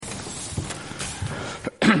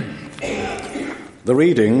The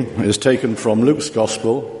reading is taken from Luke's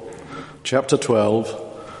Gospel, chapter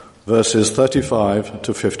 12, verses 35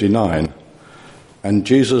 to 59, and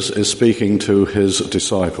Jesus is speaking to his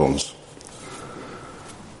disciples.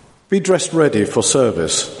 Be dressed ready for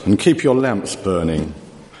service and keep your lamps burning,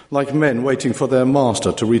 like men waiting for their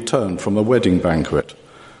master to return from a wedding banquet,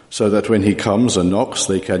 so that when he comes and knocks,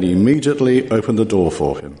 they can immediately open the door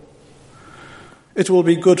for him. It will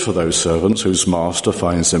be good for those servants whose master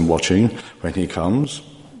finds them watching when he comes.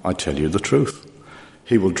 I tell you the truth.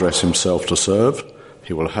 He will dress himself to serve,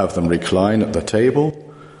 he will have them recline at the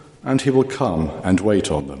table, and he will come and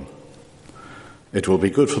wait on them. It will be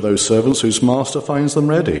good for those servants whose master finds them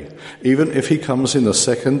ready, even if he comes in the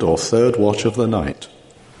second or third watch of the night.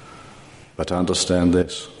 But understand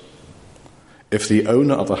this. If the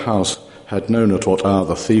owner of the house had known at what hour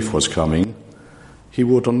the thief was coming, he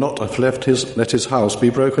would not have let his house be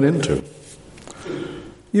broken into.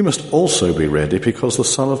 You must also be ready, because the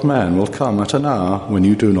Son of Man will come at an hour when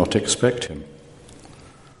you do not expect him.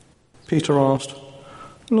 Peter asked,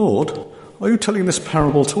 Lord, are you telling this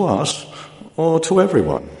parable to us or to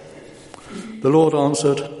everyone? The Lord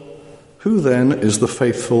answered, Who then is the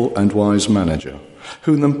faithful and wise manager,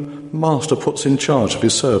 whom the master puts in charge of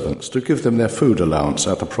his servants to give them their food allowance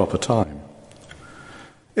at the proper time?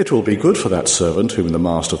 It will be good for that servant whom the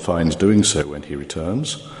master finds doing so when he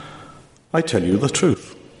returns. I tell you the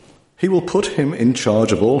truth. He will put him in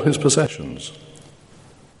charge of all his possessions.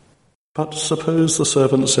 But suppose the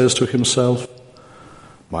servant says to himself,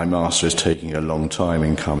 My master is taking a long time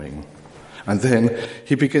in coming. And then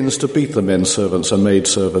he begins to beat the men servants and maid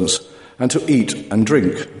servants, and to eat and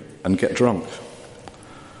drink and get drunk.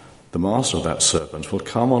 The master of that servant will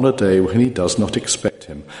come on a day when he does not expect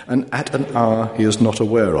him, and at an hour he is not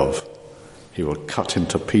aware of. He will cut him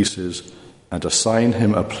to pieces and assign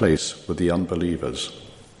him a place with the unbelievers.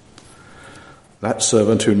 That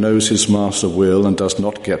servant who knows his master will and does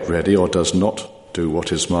not get ready or does not do what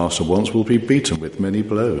his master wants will be beaten with many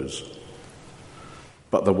blows.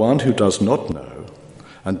 But the one who does not know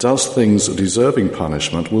and does things deserving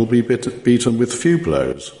punishment will be beaten with few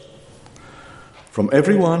blows. From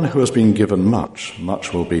everyone who has been given much,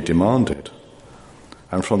 much will be demanded.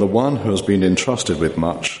 And from the one who has been entrusted with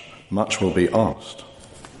much, much will be asked.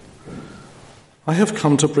 I have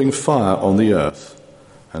come to bring fire on the earth,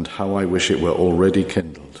 and how I wish it were already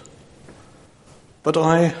kindled. But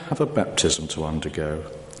I have a baptism to undergo,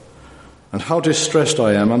 and how distressed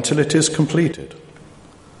I am until it is completed.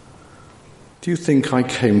 Do you think I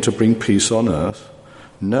came to bring peace on earth?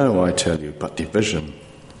 No, I tell you, but division.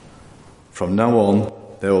 From now on,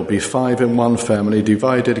 there will be 5 in one family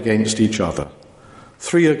divided against each other,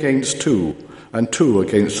 3 against 2, and 2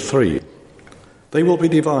 against 3. They will be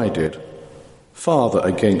divided, father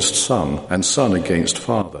against son, and son against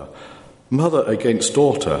father, mother against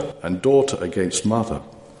daughter, and daughter against mother,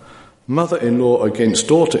 mother-in-law against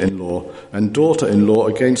daughter-in-law, and daughter-in-law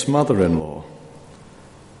against mother-in-law.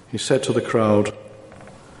 He said to the crowd,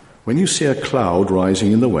 When you see a cloud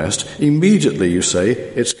rising in the west, immediately you say,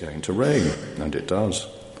 it's going to rain, and it does.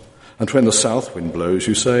 And when the south wind blows,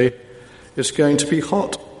 you say, it's going to be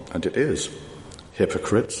hot, and it is.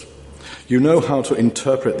 Hypocrites, you know how to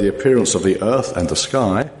interpret the appearance of the earth and the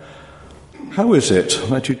sky. How is it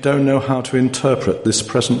that you don't know how to interpret this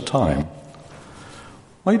present time?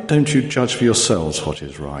 Why don't you judge for yourselves what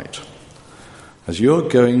is right? As you're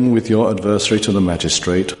going with your adversary to the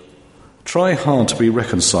magistrate, try hard to be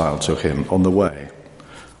reconciled to him on the way,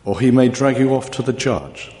 or he may drag you off to the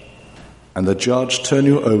judge, and the judge turn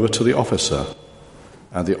you over to the officer,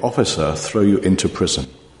 and the officer throw you into prison.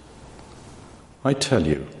 I tell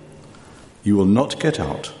you, you will not get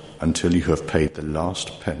out until you have paid the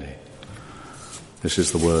last penny. This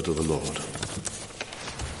is the word of the Lord.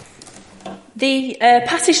 The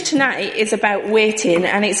passage tonight is about waiting,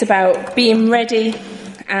 and it's about being ready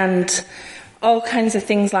and all kinds of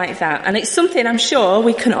things like that. And it's something I'm sure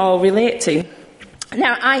we can all relate to.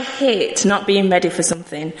 Now, I hate not being ready for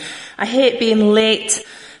something. I hate being late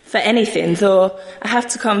for anything, though I have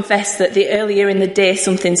to confess that the earlier in the day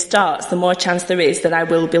something starts, the more chance there is that I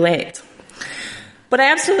will be late. But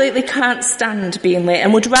I absolutely can't stand being late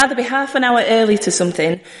and would rather be half an hour early to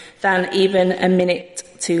something than even a minute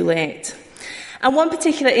too late. And one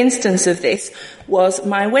particular instance of this was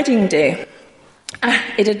my wedding day.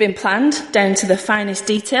 It had been planned down to the finest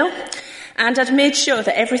detail, and I'd made sure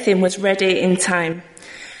that everything was ready in time.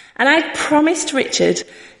 And I'd promised Richard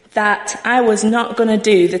that I was not going to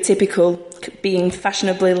do the typical being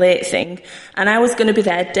fashionably late thing, and I was going to be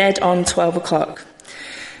there dead on 12 o'clock.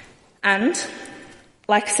 And,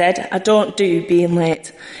 like I said, I don't do being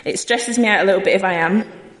late. It stresses me out a little bit if I am,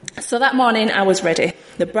 So that morning I was ready.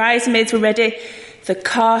 The bridesmaids were ready, the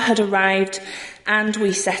car had arrived, and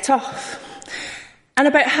we set off. And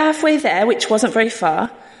about halfway there, which wasn't very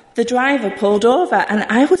far, the driver pulled over and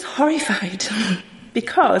I was horrified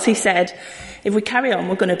because he said, if we carry on,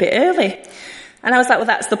 we're going to be early. And I was like, well,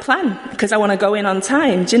 that's the plan, because I want to go in on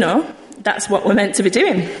time, do you know? That's what we're meant to be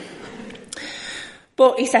doing.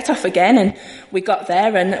 But he set off again and we got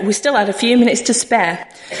there and we still had a few minutes to spare.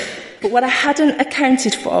 But what I hadn't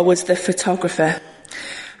accounted for was the photographer.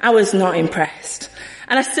 I was not impressed.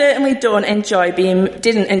 And I certainly didn't enjoy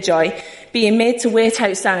being made to wait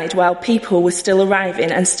outside while people were still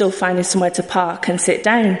arriving and still finding somewhere to park and sit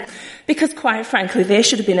down. Because quite frankly, they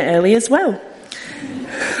should have been early as well,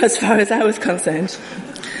 as far as I was concerned.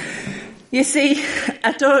 You see,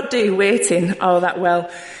 I don't do waiting all that well,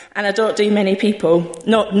 and I don't know many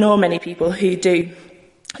people who do.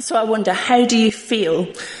 So I wonder, how do you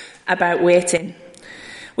feel about waiting?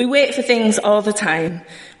 We wait for things all the time.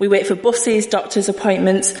 We wait for buses, doctor's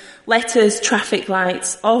appointments, letters, traffic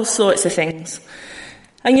lights, all sorts of things.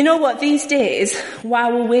 And you know what? These days,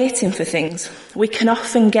 while we're waiting for things, we can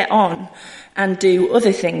often get on and do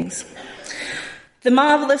other things. The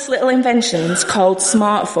marvellous little inventions called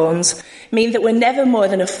smartphones mean that we're never more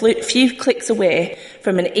than a few clicks away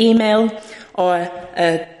from an email or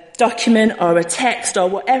a document or a text or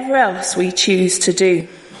whatever else we choose to do.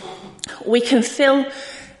 We can fill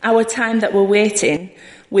our time that we're waiting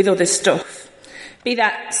with other stuff, be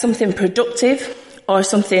that something productive or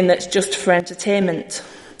something that's just for entertainment.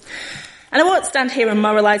 And I won't stand here and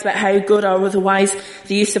moralise about how good or otherwise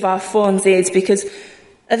the use of our phones is, because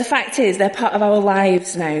the fact is they're part of our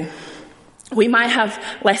lives now. We might have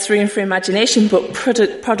less room for imagination, but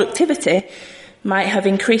productivity might have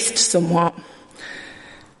increased somewhat.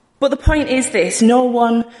 But the point is this: no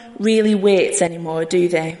one really waits anymore, do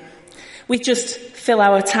they? We just fill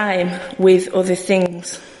our time with other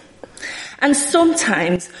things. And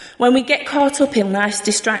sometimes, when we get caught up in life's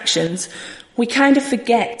distractions, we kind of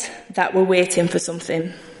forget that we're waiting for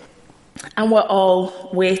something. And we're all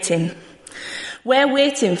waiting. We're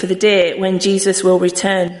waiting for the day when Jesus will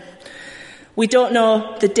return. We don't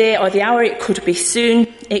know the day or the hour. It could be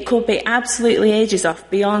soon. It could be absolutely ages off,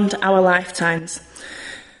 beyond our lifetimes.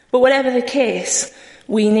 But whatever the case,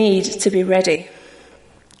 we need to be ready.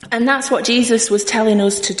 And that's what Jesus was telling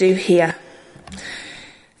us to do here.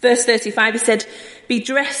 Verse 35, he said, "Be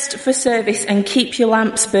dressed for service and keep your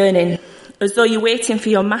lamps burning, as though you're waiting for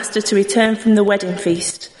your master to return from the wedding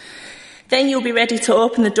feast. Then you'll be ready to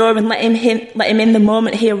open the door and let him in the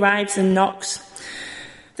moment he arrives and knocks.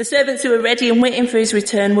 The servants who are ready and waiting for his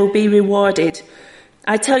return will be rewarded.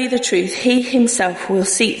 I tell you the truth, he himself will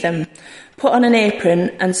seat them, put on an apron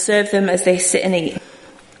and serve them as they sit and eat.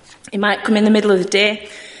 He might come in the middle of the day,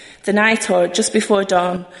 the night, or just before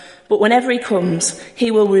dawn, but whenever he comes,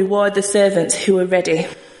 he will reward the servants who are ready."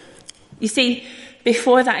 You see,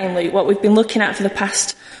 before that in Luke, what we've been looking at for the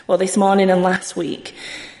past, this morning and last week,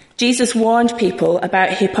 Jesus warned people about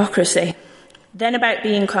hypocrisy, then about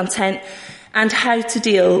being content, and how to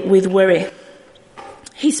deal with worry.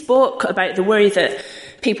 He spoke about the worry that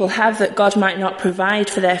people have that God might not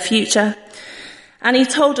provide for their future, and he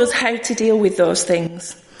told us how to deal with those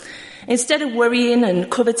things. Instead of worrying and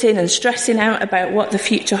coveting and stressing out about what the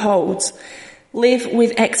future holds, live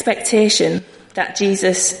with expectation that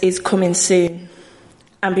Jesus is coming soon,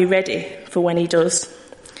 and be ready for when he does.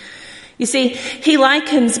 You see, he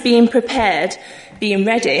likens being prepared, being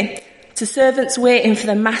ready, to servants waiting for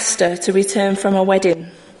the master to return from a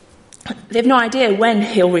wedding. They've no idea when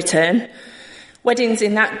he'll return. Weddings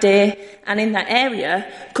in that day and in that area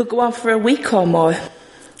could go on for a week or more.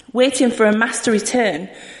 Waiting for a master return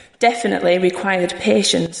definitely required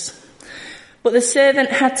patience. But the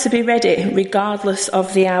servant had to be ready regardless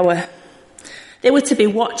of the hour. They were to be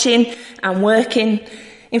watching and working.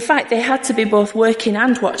 In fact, they had to be both working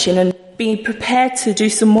and watching and being prepared to do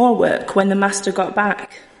some more work when the master got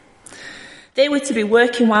back. They were to be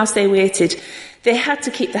working whilst they waited. They had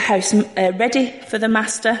to keep the house ready for the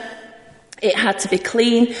master. It had to be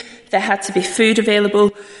clean. There had to be food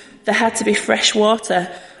available. There had to be fresh water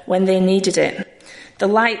when they needed it. The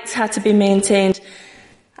lights had to be maintained.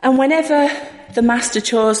 And whenever the master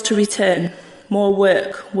chose to return, more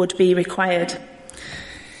work would be required.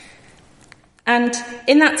 And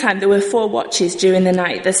in that time, there were 4 watches during the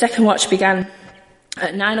night. The second watch began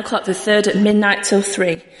at 9 o'clock, the third at midnight till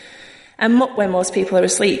 3. And when most people are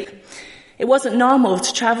asleep. It wasn't normal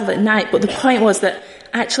to travel at night, but the point was that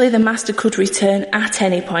actually the master could return at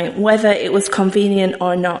any point, whether it was convenient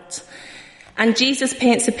or not. And Jesus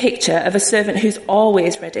paints a picture of a servant who's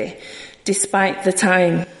always ready, despite the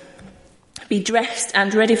time. Be dressed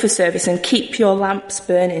and ready for service and keep your lamps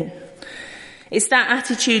burning. It's that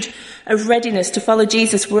attitude of readiness to follow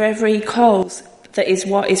Jesus wherever he calls that is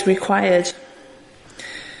what is required.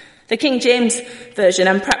 The King James Version,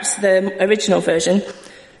 and perhaps the original version,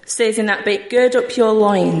 says in that bit, gird up your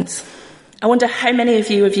loins. I wonder how many of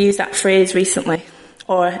you have used that phrase recently,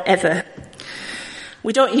 or ever.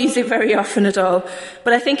 We don't use it very often at all,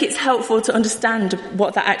 but I think it's helpful to understand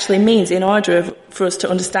what that actually means in order for us to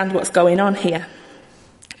understand what's going on here.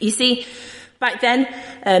 You see, back then,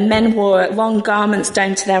 men wore long garments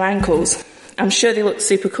down to their ankles. I'm sure they looked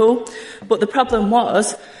super cool, but the problem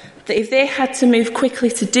was that if they had to move quickly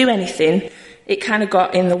to do anything, it kind of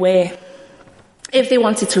got in the way. If they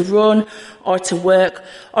wanted to run or to work,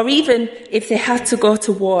 or even if they had to go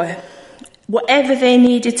to war, whatever they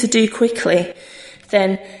needed to do quickly,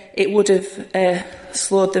 then it would have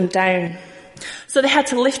slowed them down. So they had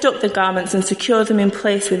to lift up the garments and secure them in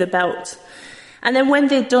place with a belt. And then when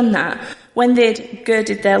they'd done that, when they'd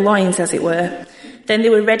girded their loins, as it were, then they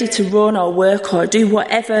were ready to run or work or do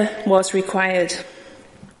whatever was required.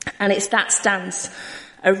 And it's that stance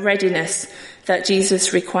of readiness that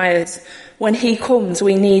Jesus requires. When he comes,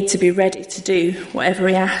 we need to be ready to do whatever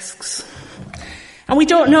he asks. And we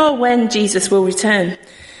don't know when Jesus will return.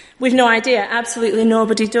 We've no idea. Absolutely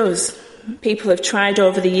nobody does. People have tried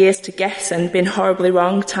over the years to guess and been horribly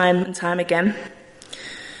wrong time and time again.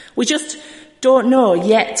 We just don't know,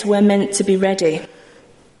 yet we're meant to be ready.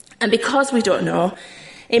 And because we don't know,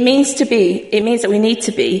 it means that we need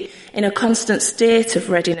to be in a constant state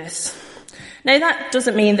of readiness. Now that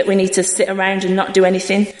doesn't mean that we need to sit around and not do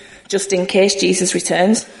anything just in case Jesus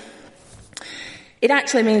returns. It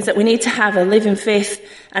actually means that we need to have a living faith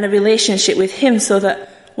and a relationship with him so that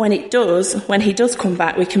when he does come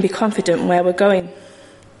back, we can be confident where we're going.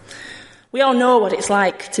 We all know what it's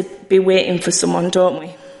like to be waiting for someone, don't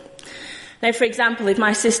we? Now, for example, if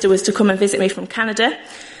my sister was to come and visit me from Canada,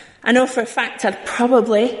 I know for a fact I'd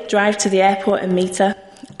probably drive to the airport and meet her.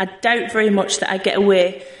 I doubt very much that I'd get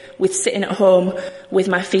away with sitting at home with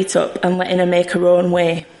my feet up and letting her make her own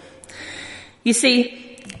way. You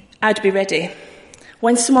see, I'd be ready.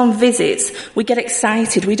 When someone visits, we get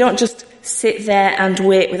excited. We don't just sit there and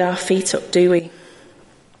wait with our feet up, do we?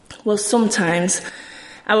 Well, sometimes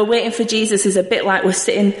our waiting for Jesus is a bit like we're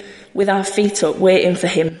sitting with our feet up, waiting for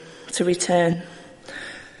him to return.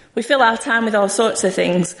 We fill our time with all sorts of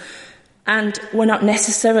things, and we're not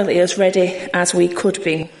necessarily as ready as we could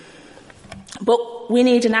be. But we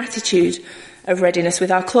need an attitude of readiness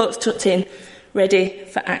with our clothes tucked in, ready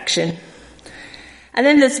for action. And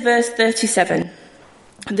then there's verse 37.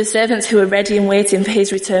 The servants who are ready and waiting for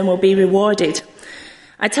his return will be rewarded.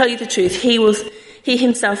 I tell you the truth, he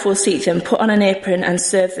himself will seat them, put on an apron and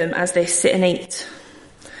serve them as they sit and eat.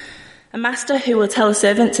 A master who will tell a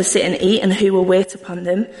servant to sit and eat and who will wait upon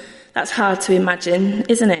them, that's hard to imagine,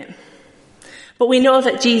 isn't it? But we know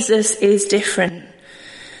that Jesus is different.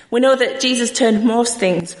 We know that Jesus turned most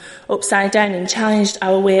things upside down and challenged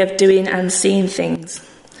our way of doing and seeing things.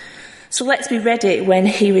 So let's be ready when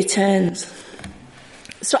he returns.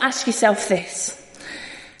 So ask yourself this.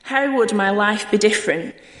 How would my life be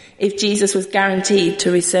different if Jesus was guaranteed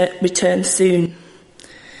to return soon?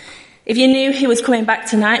 If you knew he was coming back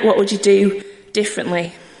tonight, what would you do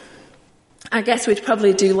differently? I guess we'd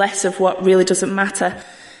probably do less of what really doesn't matter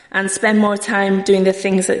and spend more time doing the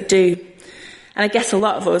things that do. And I guess a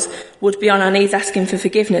lot of us would be on our knees asking for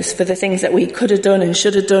forgiveness for the things that we could have done and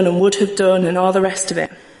should have done and would have done and all the rest of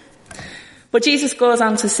it. But Jesus goes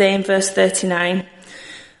on to say in verse 39,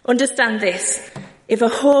 understand this, if a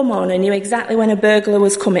homeowner knew exactly when a burglar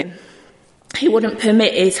was coming, he wouldn't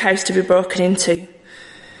permit his house to be broken into.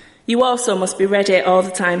 You also must be ready all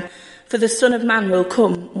the time, for the Son of Man will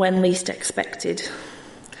come when least expected.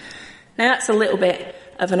 Now that's a little bit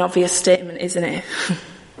of an obvious statement, isn't it?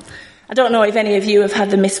 I don't know if any of you have had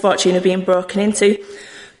the misfortune of being broken into,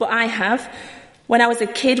 but I have. When I was a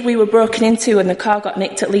kid, we were broken into and the car got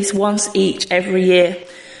nicked at least once each every year.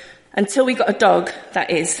 Until we got a dog,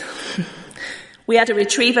 that is. We had a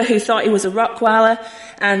retriever who thought he was a Rottweiler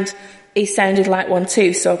and he sounded like one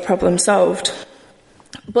too, so problem solved.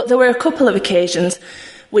 But there were a couple of occasions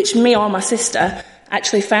which me or my sister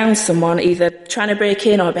actually found someone either trying to break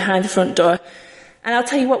in or behind the front door. And I'll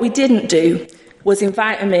tell you what we didn't do was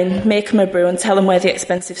invite them in, make them a brew and tell them where the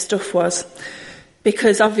expensive stuff was.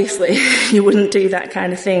 Because obviously you wouldn't do that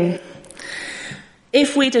kind of thing.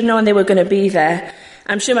 If we'd have known they were going to be there,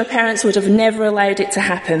 I'm sure my parents would have never allowed it to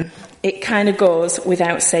happen. It kind of goes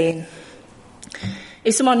without saying.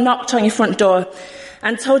 If someone knocked on your front door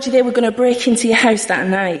and told you they were going to break into your house that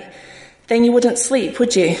night, then you wouldn't sleep,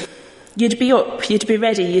 would you? You'd be up, you'd be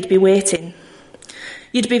ready, you'd be waiting.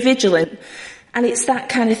 You'd be vigilant. And it's that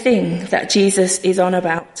kind of thing that Jesus is on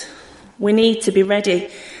about. We need to be ready.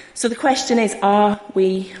 So the question is, are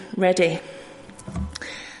we ready?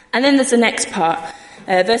 And then there's the next part,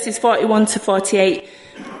 verses 41 to 48,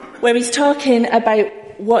 where he's talking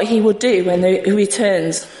about what he will do when he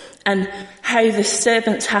returns and how the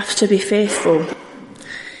servants have to be faithful.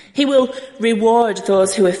 He will reward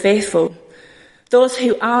those who are faithful. Those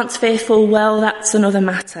who aren't faithful, well, that's another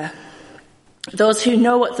matter. Those who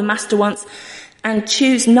know what the master wants and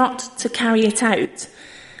choose not to carry it out,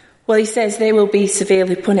 well, he says they will be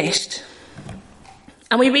severely punished.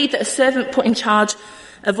 And we read that a servant put in charge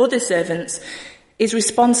of other servants is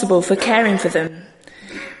responsible for caring for them.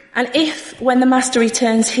 And if, when the master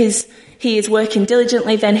returns, he is working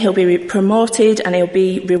diligently, then he'll be promoted and he'll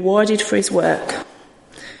be rewarded for his work.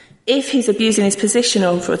 If he's abusing his position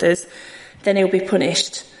over others, then he'll be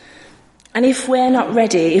punished. And if we're not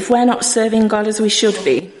ready, if we're not serving God as we should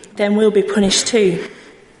be, then we'll be punished too.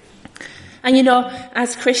 And you know,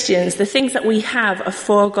 as Christians, the things that we have are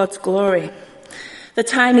for God's glory. The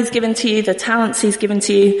time he's given to you, the talents he's given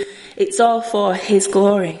to you, it's all for his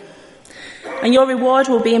glory. And your reward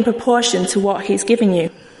will be in proportion to what he's given you.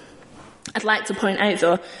 I'd like to point out,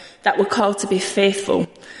 though, that we're called to be faithful.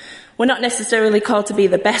 We're not necessarily called to be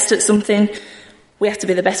the best at something. We have to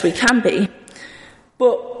be the best we can be.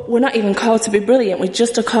 But we're not even called to be brilliant. We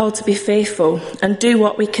just are called to be faithful and do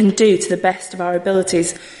what we can do to the best of our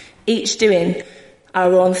abilities, each doing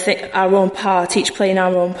our own part, each playing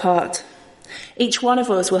our own part. Each one of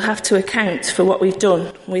us will have to account for what we've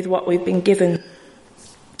done with what we've been given.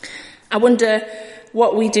 I wonder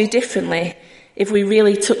what we do differently if we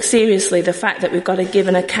really took seriously the fact that we've got to give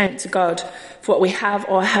an account to God for what we have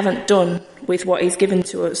or haven't done with what he's given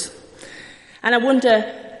to us. And I wonder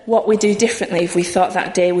what we do differently if we thought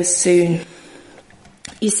that day was soon.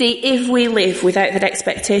 You see, if we live without that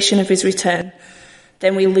expectation of his return,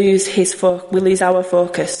 then we lose our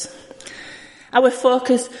focus. Our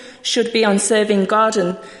focus should be on serving God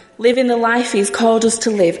and living the life he's called us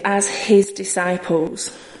to live as his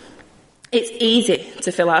disciples. It's easy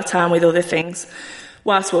to fill our time with other things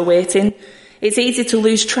whilst we're waiting. It's easy to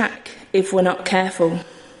lose track if we're not careful.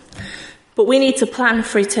 But we need to plan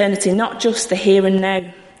for eternity, not just the here and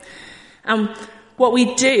now. And what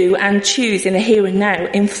we do and choose in the here and now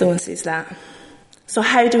influences that. So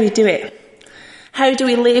how do we do it? How do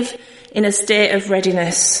we live in a state of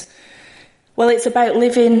readiness? Well, it's about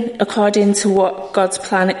living according to what God's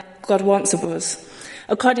plan, God wants of us,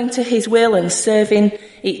 according to his will and serving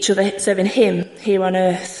each other, serving him here on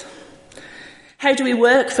earth. How do we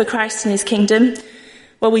work for Christ and his kingdom?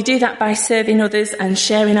 Well, we do that by serving others and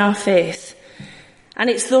sharing our faith. And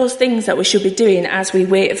it's those things that we should be doing as we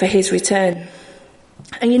wait for his return.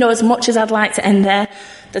 And you know, as much as I'd like to end there,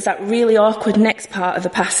 there's that really awkward next part of the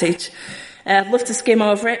passage. I'd love to skim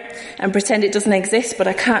over it and pretend it doesn't exist, but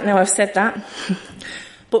I can't now I've said that.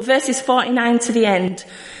 But verses 49 to the end,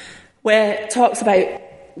 where it talks about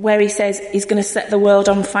where he says he's going to set the world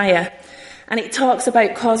on fire. And it talks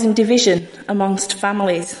about causing division amongst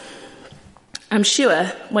families. I'm sure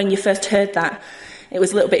when you first heard that, it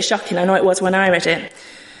was a little bit shocking. I know it was when I read it.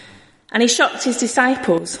 And he shocked his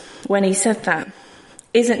disciples when he said that.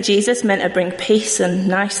 Isn't Jesus meant to bring peace and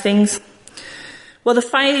nice things? Well, the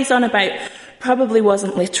fire he's on about probably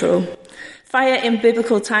wasn't literal. Fire in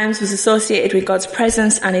biblical times was associated with God's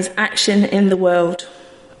presence and his action in the world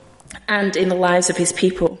and in the lives of his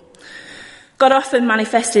people. God often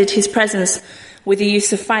manifested his presence with the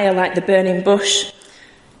use of fire like the burning bush.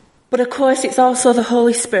 But of course, it's also the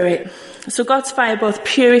Holy Spirit. So God's fire both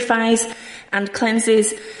purifies and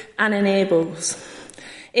cleanses and enables.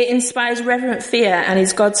 It inspires reverent fear and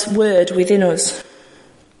is God's word within us.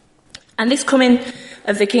 And this coming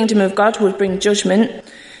of the kingdom of God would bring judgment,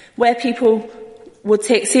 where people would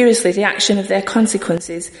take seriously the action of their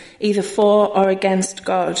consequences, either for or against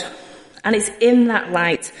God. And it's in that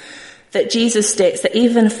light that Jesus states that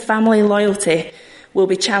even family loyalty will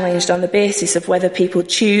be challenged on the basis of whether people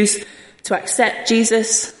choose to accept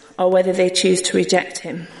Jesus or whether they choose to reject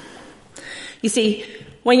him. You see,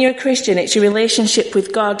 when you're a Christian, it's your relationship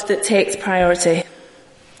with God that takes priority.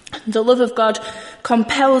 The love of God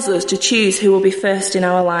compels us to choose who will be first in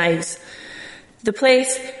our lives. The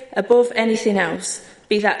place above anything else,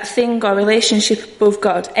 be that thing or relationship above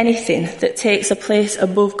God, anything that takes a place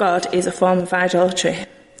above God is a form of idolatry.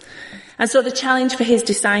 And so the challenge for his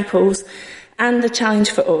disciples and the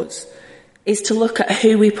challenge for us is to look at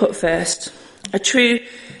who we put first. A true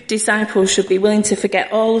disciple should be willing to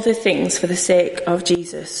forget all other things for the sake of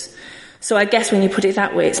Jesus. So I guess when you put it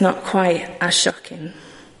that way, it's not quite as shocking.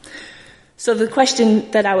 So the question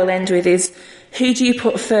that I will end with is, who do you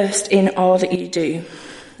put first in all that you do?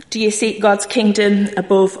 Do you seek God's kingdom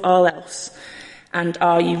above all else? And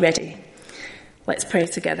are you ready? Let's pray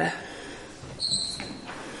together.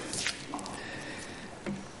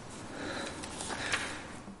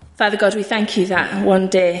 Father God, we thank you that one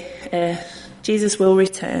day Jesus will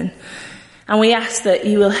return. And we ask that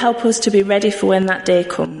you will help us to be ready for when that day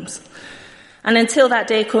comes. And until that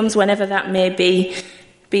day comes, whenever that may be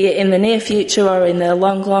it in the near future or in the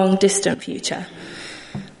long, long distant future,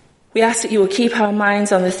 we ask that you will keep our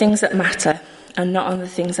minds on the things that matter and not on the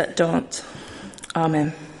things that don't.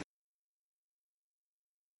 Amen.